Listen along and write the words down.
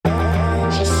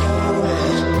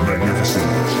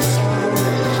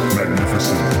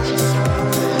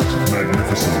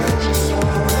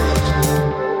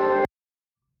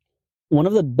one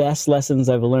of the best lessons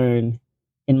I've learned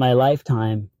in my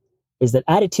lifetime is that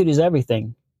attitude is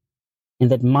everything, and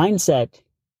that mindset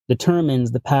determines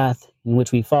the path in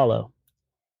which we follow.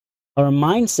 Our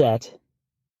mindset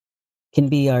can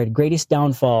be our greatest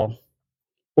downfall,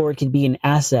 or it can be an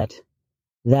asset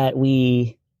that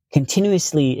we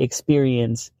continuously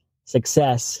experience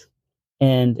success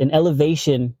and an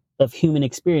elevation of human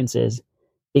experiences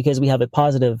because we have a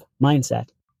positive mindset.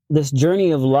 This journey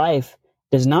of life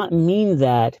does not mean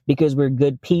that because we're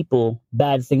good people,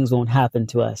 bad things won't happen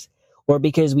to us, or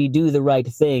because we do the right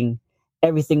thing,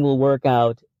 everything will work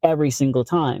out every single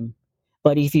time.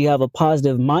 But if you have a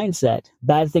positive mindset,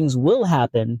 bad things will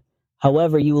happen.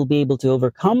 However, you will be able to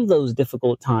overcome those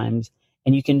difficult times,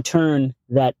 and you can turn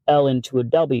that L into a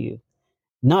W.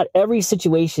 Not every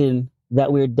situation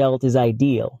that we're dealt is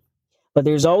ideal, but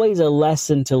there's always a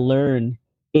lesson to learn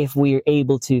if we're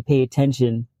able to pay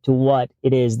attention to what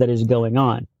it is that is going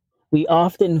on. We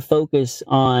often focus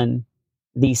on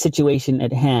the situation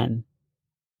at hand,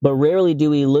 but rarely do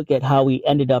we look at how we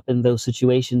ended up in those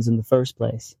situations in the first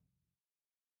place.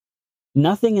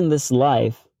 Nothing in this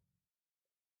life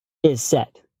is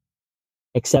set,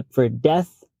 except for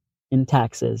death and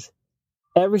taxes.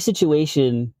 Every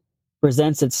situation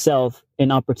presents itself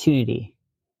an opportunity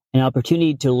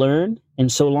to learn,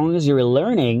 and so long as you're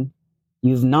learning,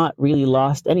 you've not really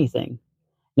lost anything.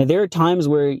 Now, there are times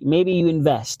where maybe you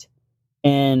invest,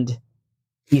 and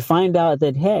you find out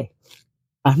that, hey,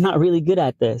 I'm not really good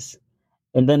at this.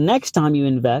 And the next time you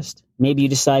invest, maybe you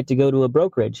decide to go to a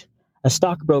brokerage, a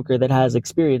stockbroker that has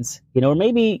experience, or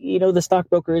maybe, the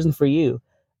stockbroker isn't for you,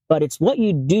 but it's what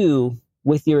you do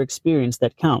with your experience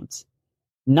that counts.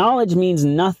 Knowledge means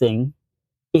nothing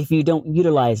if you don't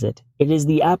utilize it. It is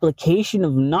the application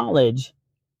of knowledge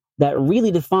that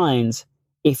really defines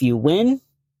if you win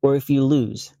or if you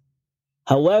lose.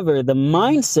 However, the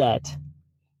mindset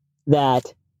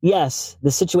that, yes, the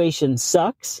situation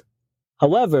sucks,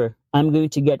 however, I'm going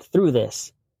to get through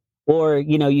this. Or,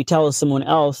 you tell someone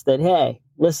else that, hey,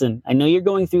 listen, I know you're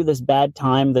going through this bad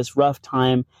time, this rough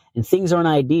time, and things aren't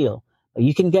ideal, but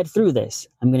you can get through this.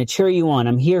 I'm going to cheer you on.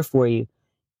 I'm here for you.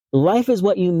 Life is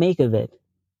what you make of it.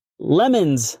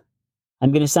 Lemons,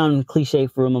 I'm going to sound cliche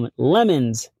for a moment.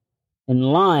 Lemons and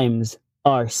limes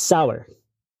are sour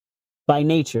by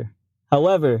nature.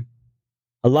 However,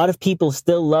 a lot of people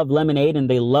still love lemonade and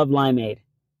they love limeade,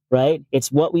 right?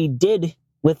 It's what we did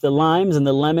with the limes and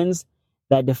the lemons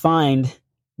that defined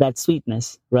that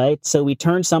sweetness, right? So we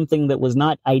turned something that was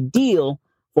not ideal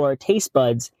for our taste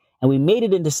buds, and we made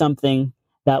it into something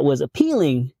that was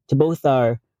appealing to both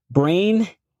our brain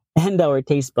and our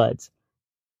taste buds.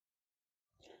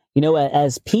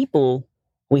 As people,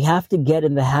 we have to get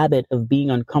in the habit of being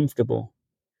uncomfortable.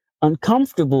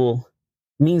 Uncomfortable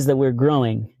means that we're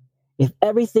growing. If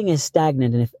everything is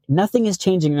stagnant and if nothing is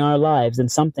changing in our lives, then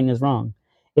something is wrong.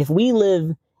 If we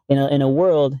live in a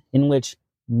world in which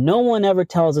no one ever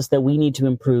tells us that we need to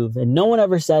improve, and no one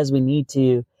ever says we need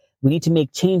to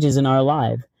make changes in our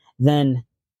life, then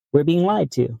we're being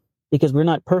lied to because we're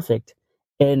not perfect.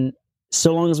 And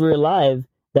so long as we're alive,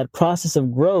 that process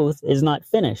of growth is not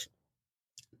finished.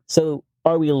 So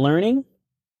are we learning?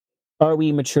 Are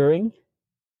we maturing?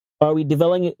 Are we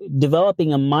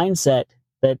developing a mindset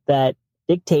that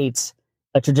dictates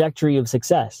a trajectory of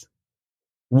success?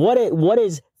 What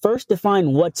is first,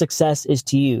 define what success is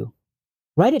to you.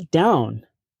 Write it down.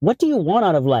 What do you want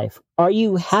out of life? Are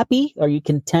you happy? Are you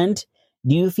content?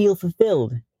 Do you feel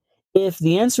fulfilled? If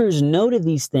the answer is no to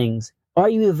these things, are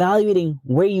you evaluating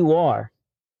where you are?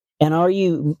 And are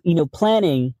you,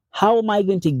 planning, how am I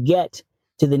going to get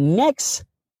to the next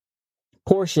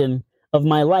portion of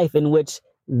my life in which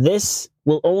this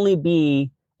will only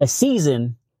be a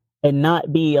season and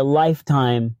not be a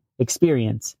lifetime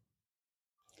experience?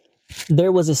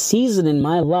 There was a season in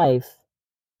my life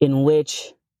in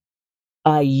which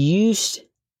I used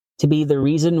to be the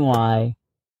reason why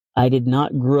I did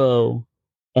not grow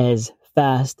as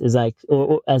fast as I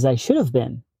should have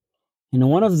been. And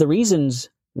one of the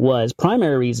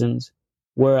primary reasons,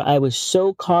 where I was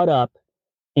so caught up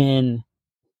in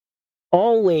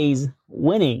always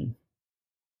winning.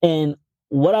 And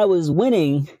what I was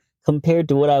winning compared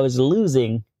to what I was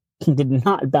losing did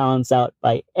not balance out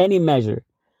by any measure.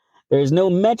 There's no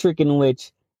metric in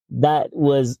which that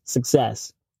was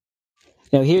success.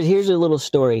 Now, here's a little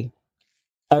story.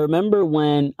 I remember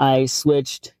when I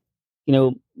switched,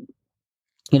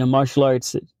 martial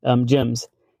arts gyms,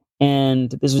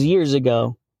 and this was years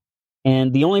ago.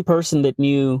 And the only person that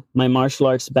knew my martial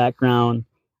arts background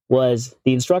was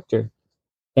the instructor.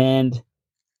 And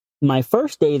my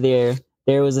first day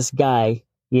there was this guy,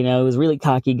 he was a really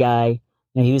cocky guy,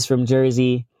 he was from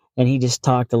Jersey, and he just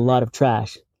talked a lot of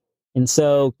trash. And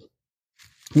so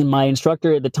my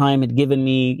instructor at the time had given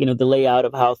me, the layout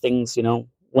of how things,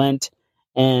 went,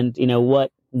 and,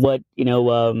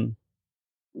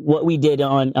 what we did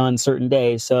on certain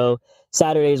days. So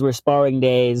Saturdays were sparring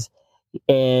days,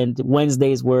 and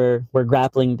Wednesdays were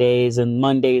grappling days, and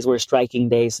Mondays were striking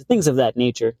days, things of that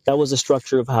nature. That was the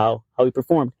structure of how we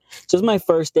performed. So it was my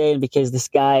first day, and because this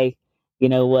guy,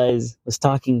 was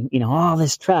talking, all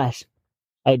this trash,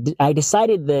 I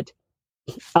decided that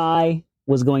I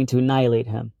was going to annihilate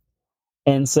him.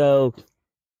 And so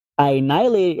I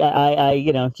annihilated,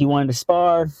 he wanted to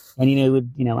spar, and, he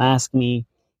would, ask me,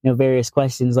 various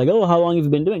questions like, oh, how long have you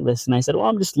been doing this? And I said, well,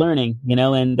 I'm just learning,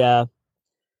 and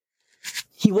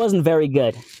he wasn't very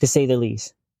good, to say the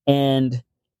least. And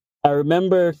I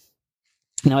remember,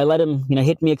 I let him,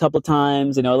 hit me a couple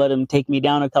times, I let him take me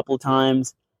down a couple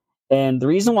times. And the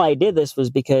reason why I did this was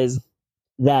because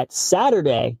that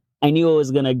Saturday, I knew I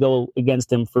was going to go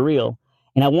against him for real.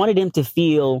 And I wanted him to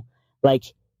feel like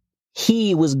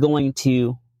he was going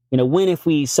to, win if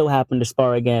we so happened to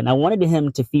spar again. I wanted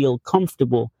him to feel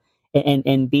comfortable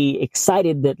and be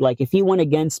excited that, like, if he went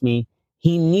against me,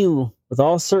 he knew with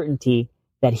all certainty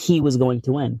that he was going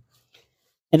to win.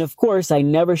 And of course, I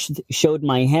never showed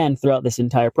my hand throughout this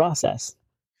entire process.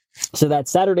 So that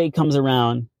Saturday comes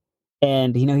around,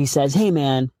 and, he says, hey,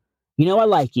 man, I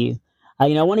like you. I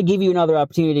want to give you another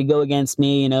opportunity to go against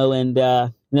me, and,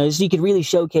 so you could really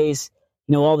showcase,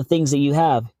 all the things that you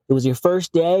have. It was your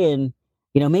first day, and,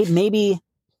 maybe,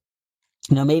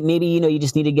 you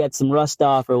just need to get some rust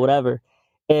off or whatever.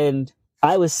 And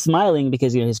I was smiling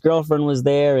because, his girlfriend was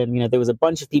there, and, there was a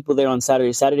bunch of people there on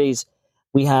Saturdays. Saturdays,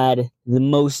 we had the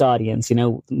most audience,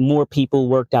 more people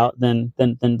worked out than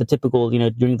the typical,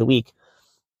 during the week.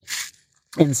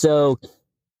 And so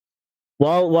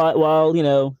while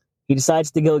he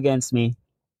decides to go against me,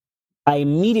 I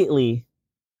immediately,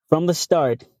 from the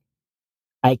start,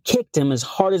 I kicked him as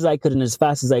hard as I could and as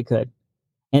fast as I could.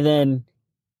 And then,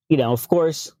 of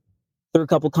course, threw a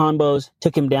couple combos,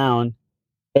 took him down,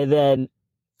 and then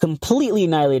completely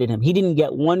annihilated him. He didn't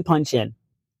get one punch in.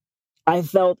 I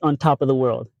felt on top of the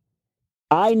world.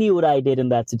 I knew what I did in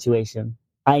that situation.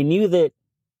 I knew that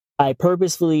I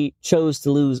purposefully chose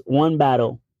to lose one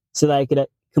battle so that I could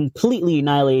completely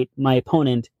annihilate my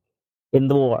opponent in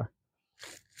the war.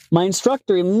 My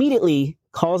instructor immediately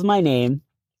calls my name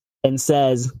and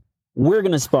says, we're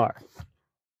going to spar.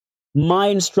 My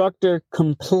instructor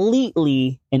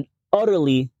completely and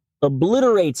utterly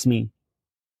obliterates me.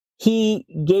 He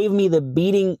gave me the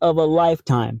beating of a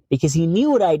lifetime because he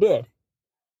knew what I did.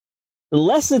 The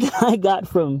lesson I got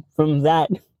from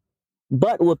that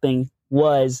butt whooping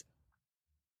was,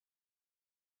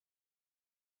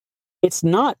 it's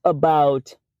not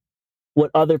about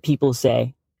what other people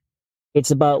say.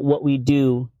 It's about what we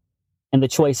do and the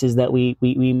choices that we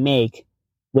make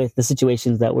with the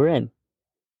situations that we're in.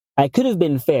 I could have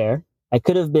been fair. I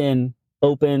could have been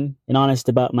open and honest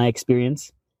about my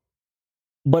experience.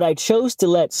 But I chose to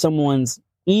let someone's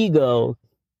ego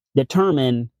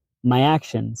determine my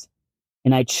actions.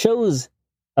 And I chose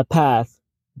a path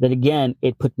that, again,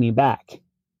 it put me back.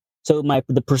 So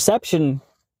the perception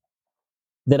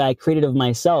that I created of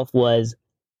myself was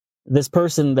this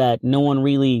person that no one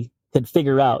really could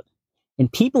figure out.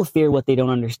 And people fear what they don't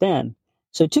understand.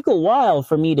 So it took a while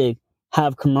for me to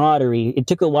have camaraderie. It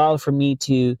took a while for me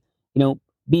to,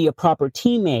 be a proper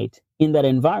teammate in that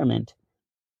environment.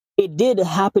 It did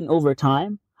happen over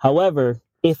time. However,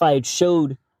 if I had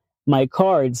showed my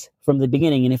cards from the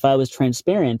beginning, and if I was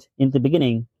transparent in the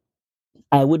beginning,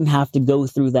 I wouldn't have to go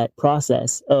through that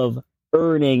process of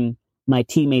earning my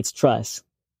teammates' trust.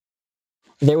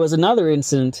 There was another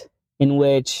incident in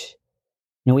which,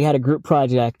 we had a group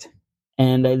project,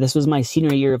 and this was my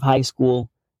senior year of high school,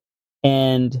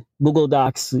 and Google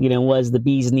Docs, was the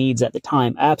bee's knees at the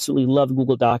time. I absolutely loved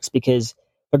Google Docs because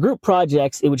for group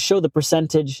projects, it would show the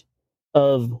percentage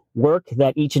of work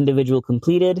that each individual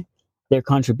completed, their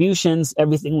contributions,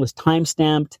 everything was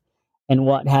time-stamped, and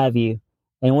what have you.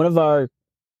 And one of our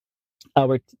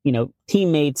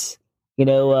teammates,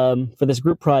 for this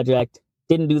group project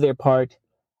didn't do their part.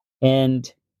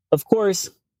 And of course,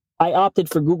 I opted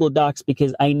for Google Docs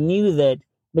because I knew that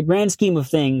the grand scheme of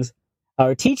things,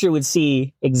 our teacher would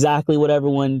see exactly what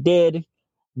everyone did,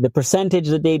 the percentage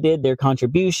that they did, their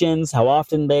contributions, how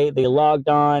often they logged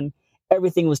on.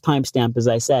 Everything was timestamped, as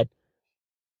I said.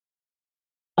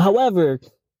 However,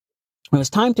 when it was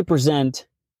time to present,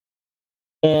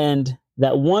 and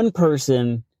that one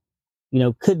person,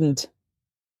 couldn't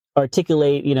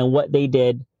articulate, what they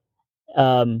did,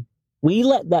 we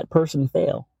let that person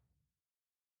fail.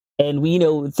 And we,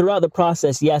 throughout the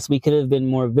process, yes, we could have been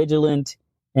more vigilant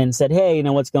and said, hey,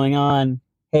 what's going on?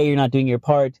 Hey, you're not doing your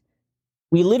part.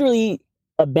 We literally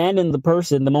abandoned the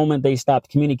person the moment they stopped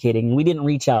communicating. We didn't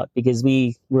reach out because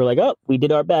we were like, oh, we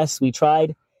did our best. We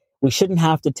tried. We shouldn't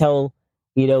have to tell,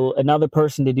 another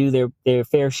person to do their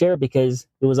fair share because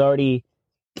it was already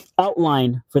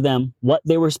outlined for them what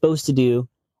they were supposed to do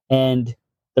and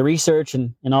the research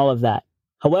and all of that.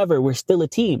 However, we're still a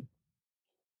team.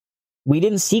 We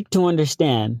didn't seek to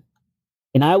understand.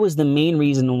 And I was the main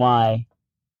reason why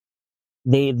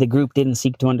the group didn't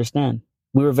seek to understand.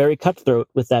 We were very cutthroat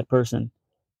with that person.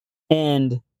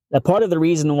 And a part of the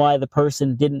reason why the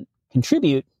person didn't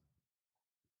contribute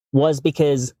was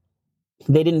because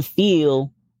they didn't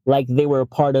feel like they were a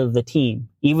part of the team.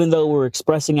 Even though we were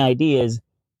expressing ideas,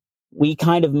 we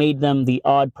kind of made them the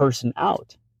odd person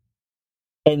out.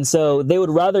 And so they would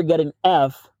rather get an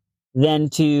F than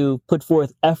to put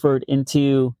forth effort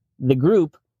into the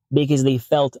group because they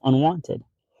felt unwanted.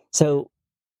 So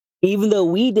even though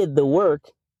we did the work,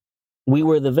 we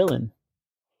were the villain.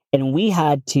 And we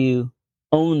had to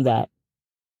own that.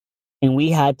 And we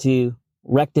had to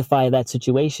rectify that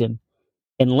situation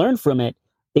and learn from it,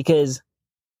 because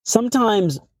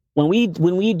sometimes when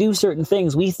we do certain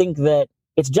things, we think that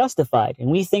it's justified, and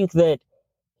we think that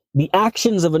the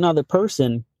actions of another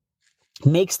person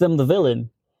makes them the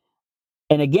villain.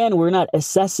 And again, we're not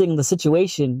assessing the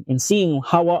situation and seeing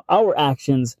how our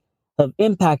actions have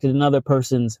impacted another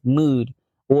person's mood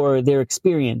or their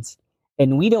experience.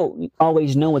 And we don't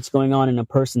always know what's going on in a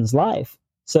person's life.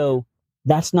 So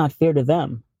that's not fair to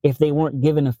them if they weren't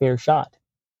given a fair shot.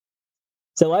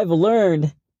 So I've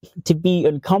learned to be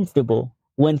uncomfortable.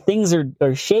 When things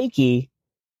are shaky,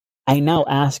 I now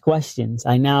ask questions.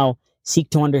 I now seek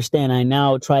to understand. I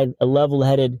now try a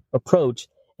level-headed approach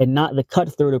and not the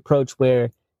cutthroat approach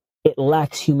where it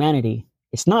lacks humanity.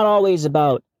 It's not always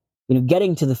about,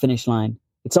 getting to the finish line.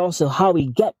 It's also how we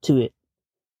get to it.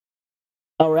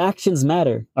 Our actions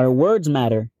matter. Our words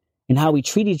matter. And how we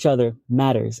treat each other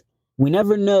matters. We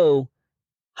never know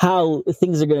how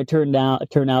things are going to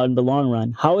turn out in the long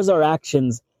run. How is our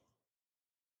actions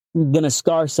going to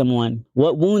scar someone?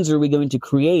 What wounds are we going to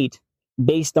create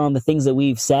based on the things that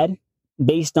we've said,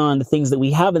 based on the things that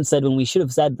we haven't said when we should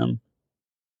have said them?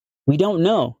 We don't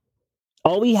know.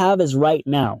 All we have is right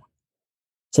now.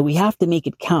 So we have to make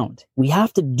it count. We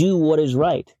have to do what is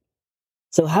right.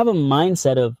 So have a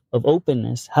mindset of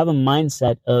openness, have a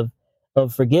mindset of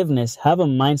forgiveness, have a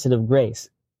mindset of grace.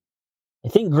 I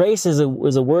think grace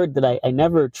was a word that I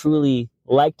never truly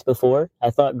liked before. I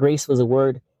thought grace was a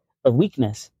word of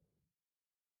weakness.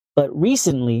 But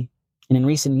recently, and in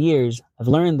recent years, I've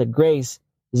learned that grace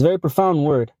is a very profound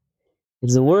word.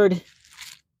 It's a word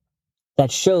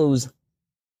that shows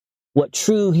what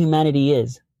true humanity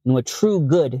is and what true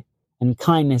good and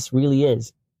kindness really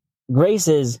is. Grace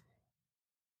is,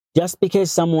 just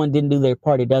because someone didn't do their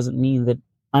part, it doesn't mean that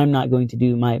I'm not going to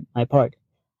do my part.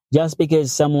 Just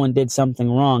because someone did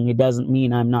something wrong, it doesn't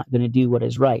mean I'm not going to do what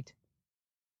is right.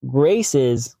 Grace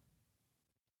is,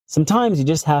 sometimes you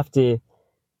just have to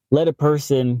let a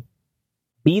person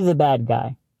be the bad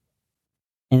guy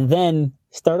and then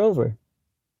start over.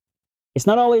 It's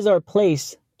not always our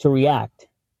place to react.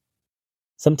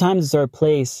 Sometimes it's our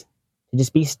place to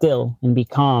just be still and be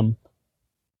calm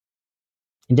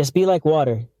and just be like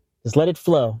water. Just let it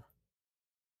flow.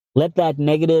 Let that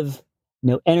negative,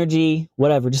 energy,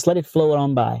 whatever, just let it flow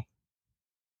on by.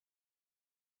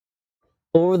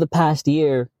 Over the past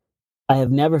year, I have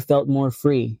never felt more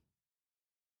free.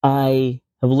 I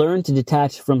have learned to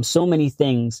detach from so many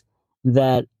things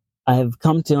that I have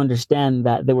come to understand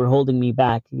that they were holding me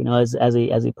back, as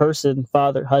a person,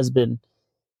 father, husband.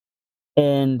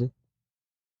 And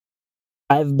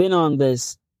I've been on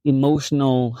this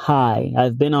emotional high.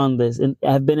 I've been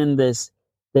in this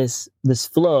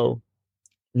flow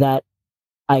that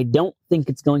I don't think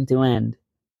it's going to end.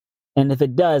 And if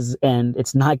it does end,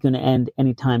 it's not going to end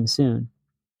anytime soon.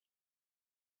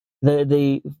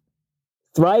 The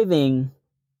thriving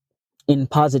in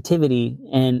positivity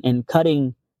and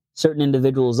cutting certain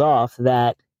individuals off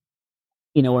that,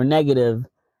 are negative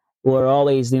or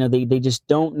always, they just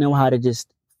don't know how to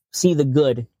just see the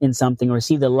good in something or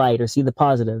see the light or see the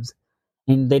positives.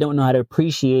 And they don't know how to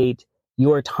appreciate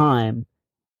your time.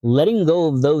 Letting go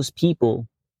of those people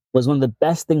was one of the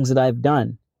best things that I've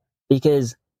done,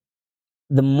 because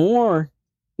the more,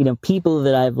 people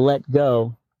that I've let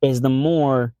go is the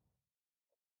more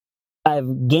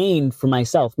I've gained for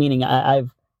myself. Meaning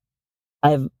I've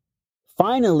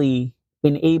finally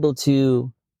been able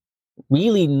to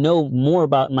really know more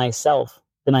about myself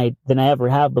than I ever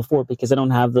have before, because I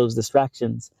don't have those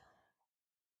distractions.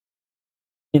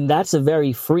 And that's a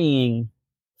very freeing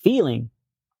feeling,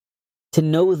 to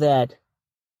know that,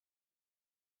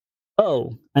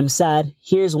 oh, I'm sad.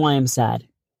 Here's why I'm sad.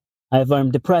 If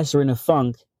I'm depressed or in a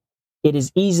funk, it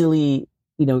is easily,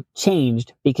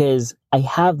 changed because I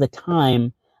have the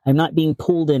time. I'm not being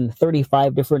pulled in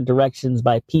 35 different directions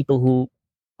by people who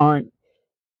aren't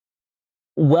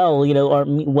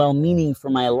well-meaning for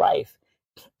my life.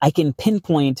 I can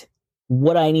pinpoint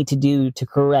what I need to do to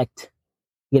correct,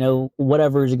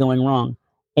 whatever is going wrong.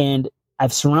 And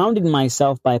I've surrounded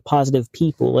myself by positive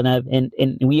people,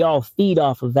 and we all feed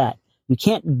off of that. You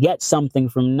can't get something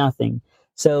from nothing.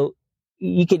 So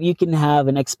you can have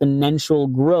an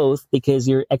exponential growth because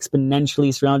you're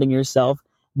exponentially surrounding yourself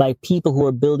by people who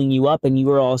are building you up, and you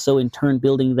are also in turn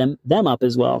building them up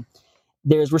as well.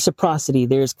 There's reciprocity,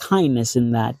 there's kindness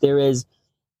in that. There is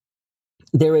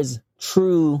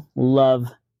true love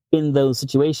in those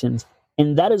situations.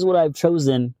 And that is what I've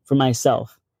chosen for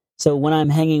myself. So when I'm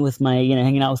hanging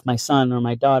out with my son or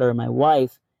my daughter or my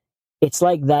wife, it's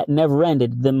like that never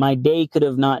ended. My day could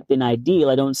have not been ideal.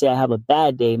 I don't say I have a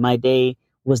bad day. My day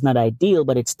was not ideal,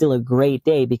 but it's still a great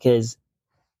day because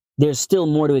there's still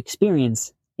more to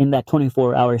experience in that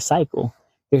 24-hour cycle.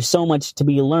 There's so much to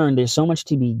be learned. There's so much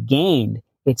to be gained.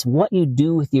 It's what you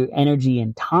do with your energy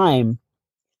and time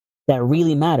that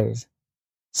really matters.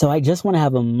 So I just want to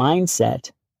have a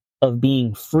mindset of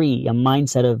being free, a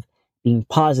mindset of being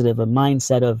positive, a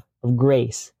mindset of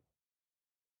grace,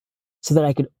 so that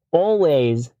I could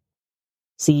always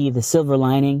see the silver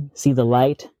lining, see the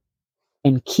light,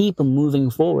 and keep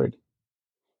moving forward.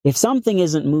 If something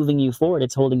isn't moving you forward,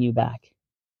 it's holding you back.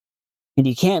 And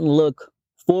you can't look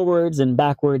forwards and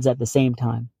backwards at the same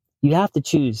time. You have to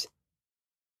choose.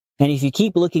 And if you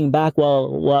keep looking back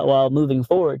while moving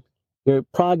forward, your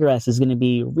progress is going to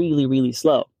be really, really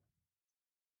slow.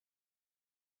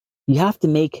 You have to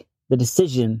make the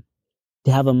decision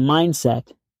to have a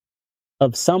mindset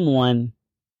of someone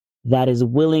that is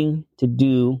willing to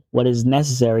do what is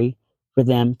necessary for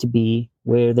them to be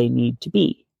where they need to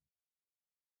be.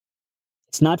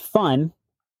 It's not fun.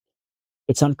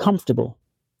 It's uncomfortable.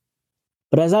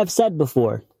 But as I've said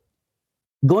before,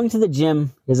 going to the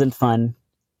gym isn't fun.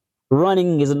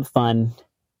 Running isn't fun.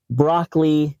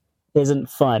 Broccoli isn't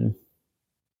fun.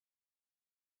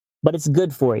 But it's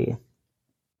good for you.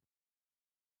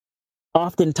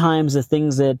 Oftentimes, the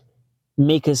things that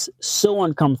make us so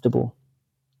uncomfortable,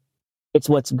 it's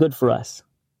what's good for us.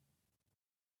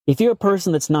 If you're a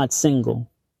person that's not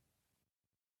single,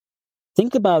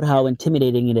 think about how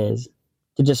intimidating it is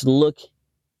to just look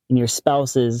in your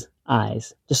spouse's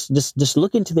eyes. Just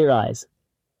look into their eyes.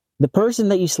 The person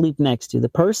that you sleep next to, the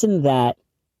person that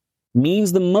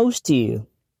means the most to you,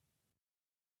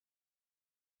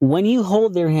 when you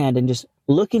hold their hand and just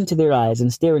look into their eyes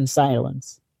and stare in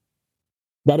silence,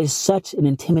 that is such an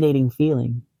intimidating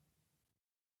feeling.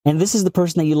 And this is the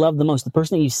person that you love the most, the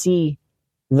person that you see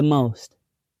the most.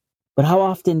 But how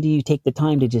often do you take the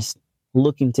time to just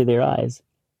look into their eyes?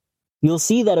 You'll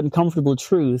see that uncomfortable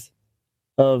truth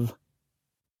of,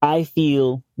 I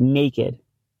feel naked.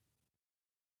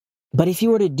 But if you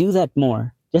were to do that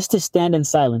more, just to stand in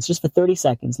silence, just for 30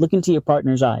 seconds, look into your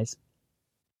partner's eyes,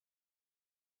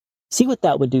 see what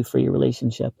that would do for your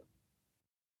relationship.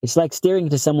 It's like staring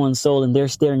into someone's soul and they're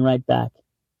staring right back.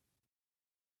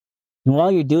 And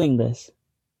while you're doing this,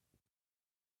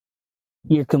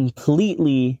 you're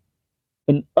completely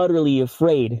and utterly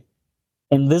afraid.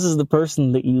 And this is the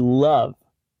person that you love.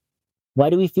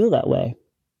 Why do we feel that way?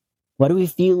 Why do we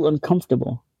feel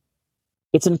uncomfortable?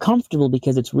 It's uncomfortable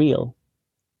because it's real.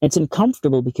 It's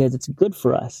uncomfortable because it's good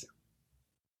for us.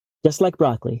 Just like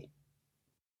broccoli.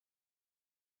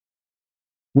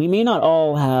 We may not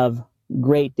all have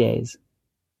great days,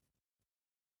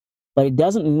 but it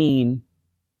doesn't mean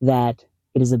that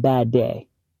it is a bad day.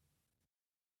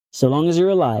 So long as you're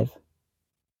alive,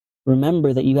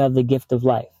 remember that you have the gift of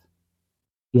life.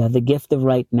 You have the gift of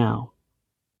right now.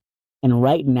 And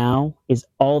right now is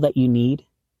all that you need.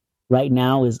 Right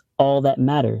now is all that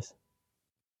matters.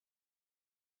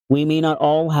 We may not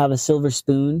all have a silver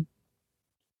spoon.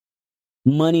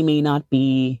 Money may not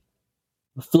be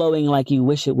flowing like you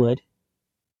wish it would.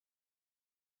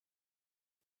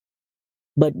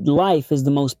 But life is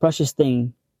the most precious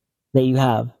thing that you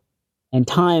have. And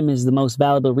time is the most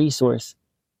valuable resource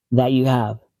that you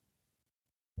have.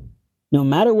 No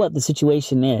matter what the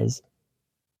situation is,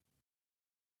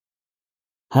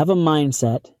 have a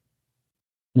mindset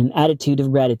and an attitude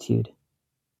of gratitude.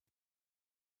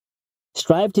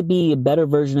 Strive to be a better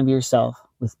version of yourself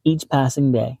with each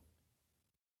passing day.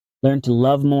 Learn to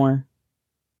love more.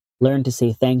 Learn to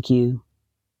say thank you.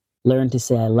 Learn to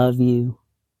say I love you.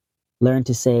 Learn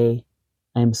to say,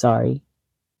 I am sorry.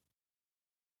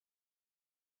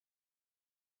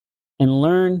 And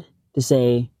learn to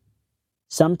say,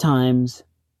 sometimes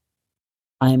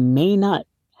I may not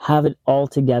have it all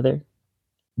together,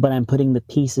 but I'm putting the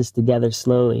pieces together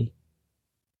slowly.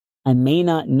 I may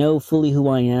not know fully who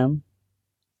I am,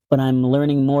 but I'm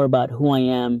learning more about who I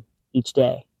am each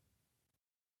day.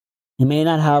 I may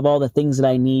not have all the things that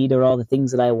I need or all the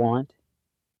things that I want,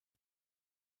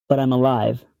 but I'm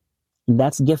alive, and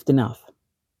that's gift enough.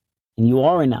 And you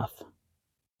are enough.